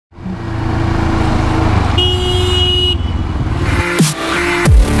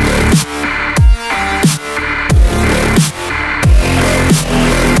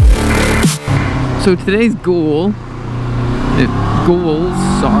So today's goals,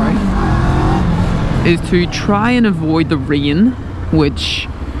 is to try and avoid the rain, which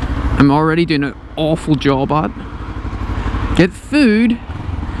I'm already doing an awful job at. Get food,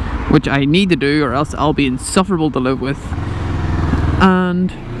 which I need to do or else I'll be insufferable to live with.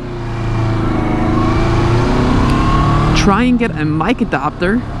 And try and get a mic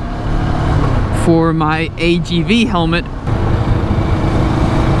adapter for my AGV helmet.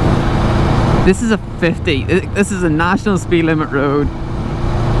 This is a 50. This is a national speed limit road.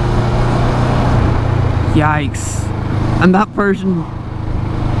 Yikes. And that person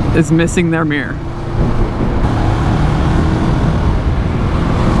is missing their mirror.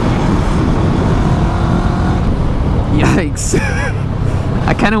 Yikes.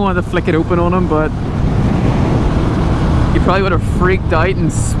 I kind of wanted to flick it open on him, but he probably would have freaked out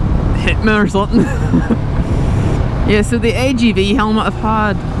and hit me or something. Yeah, so the AGV helmet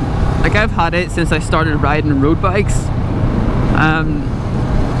I've had it since I started riding road bikes.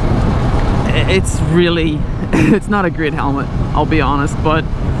 It's really, it's not a great helmet, I'll be honest, but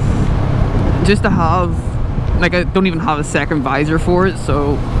just to have, like, I don't even have a second visor for it,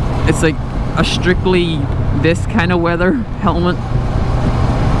 so it's like a strictly this kind of weather helmet.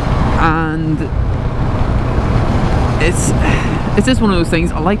 And it's just one of those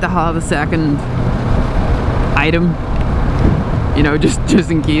things. I like to have a second item, you know,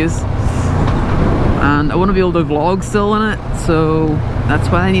 just in case. And I want to be able to vlog still in it, so that's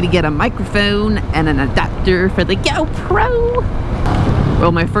why I need to get a microphone and an adapter for the GoPro.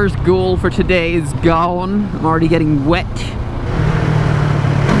 Well, my first goal for today is gone. I'm already getting wet.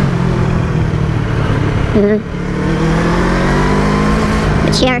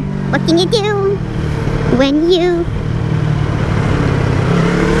 But sure, what can you do when you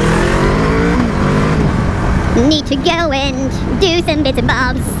need to go and do some bits and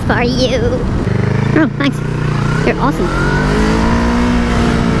bobs for you? Oh, thanks. You're awesome.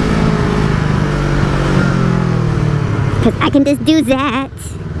 Cause I can just do that,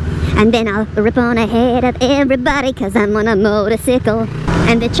 and then I'll rip on ahead of everybody, cause I'm on a motorcycle.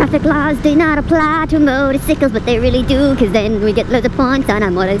 And the traffic laws do not apply to motorcycles, but they really do, cause then we get loads of points on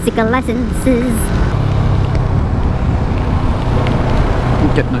our motorcycle licenses.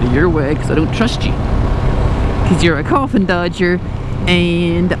 I'm getting out of your way because I don't trust you. Cause you're a coffin dodger,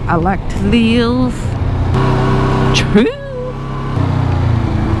 and I like to live. True.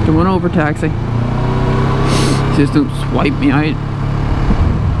 Come on over, taxi. Just don't swipe me out,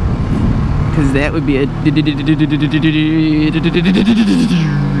 cause that would be a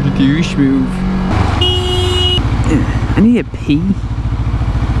douche move. I need a pee.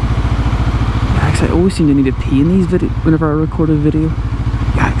 Yikes, I always seem to need a pee in these videos whenever I record a video.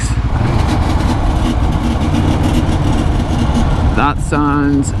 Yikes. That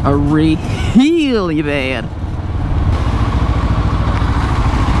sounds really bad.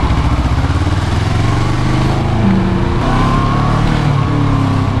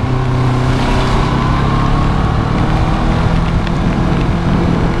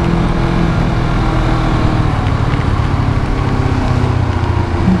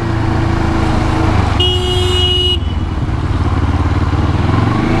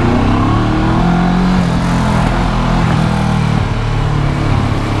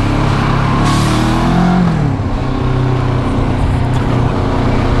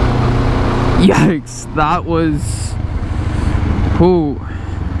 Yikes, that was, oh,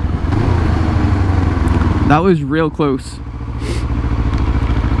 that was real close.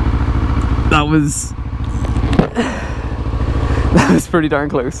 That was pretty darn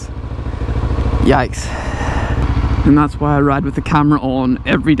close. Yikes. And that's why I ride with the camera on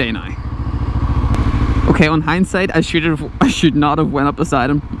every day now. Okay, on hindsight, I should not have went up beside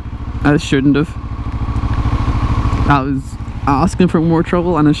him. I shouldn't have. I was asking for more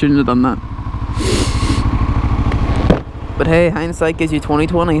trouble and I shouldn't have done that. But hey, hindsight gives you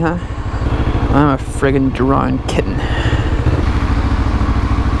 20/20, huh? I'm a friggin' drowned kitten.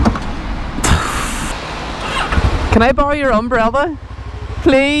 Can I borrow your umbrella?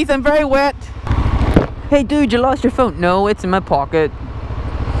 Please, I'm very wet. Hey dude, you lost your phone. No, it's in my pocket.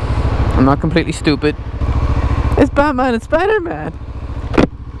 I'm not completely stupid. It's Batman and Spider-Man.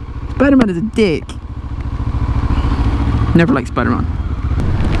 Spider-Man is a dick. Never liked Spider-Man.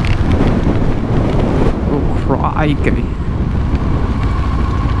 Oh, crikey.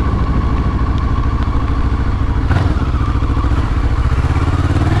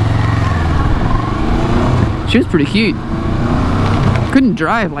 She was pretty cute. Couldn't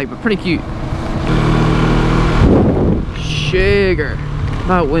drive like, but pretty cute. Sugar.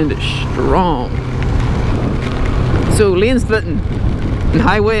 That wind is strong. So lane splitting and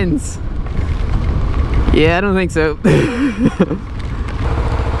high winds. Yeah, I don't think so. Do you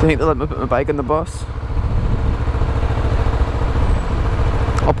think they'll let me put my bike on the bus?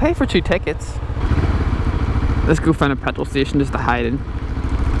 I'll pay for 2 tickets. Let's go find a petrol station just to hide in.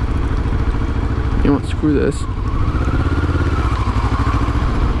 You know what, screw this.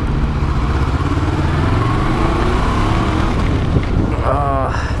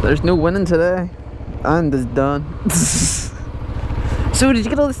 There's no winning today. I'm just done. So did you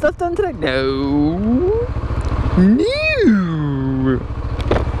get all the stuff done today? No. No.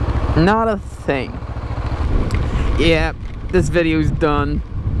 Not a thing. Yeah, this video's done.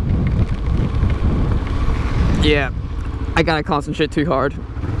 Yeah, I gotta concentrate too hard.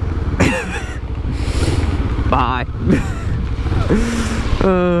 Bye.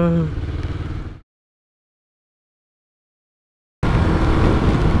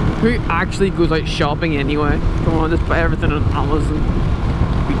 Who actually goes out shopping anyway? Come on, just buy everything on Amazon.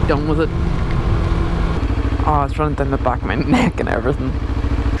 Be done with it. Oh, it's running down the back of my neck and everything.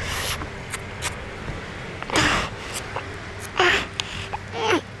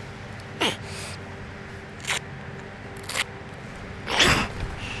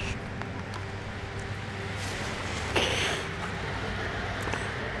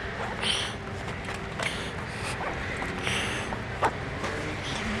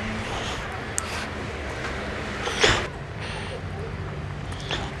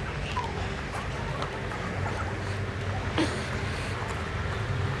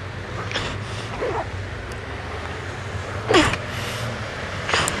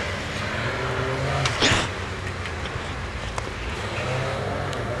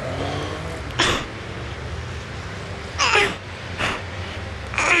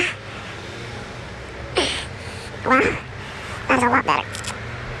 Wow, that was a lot better.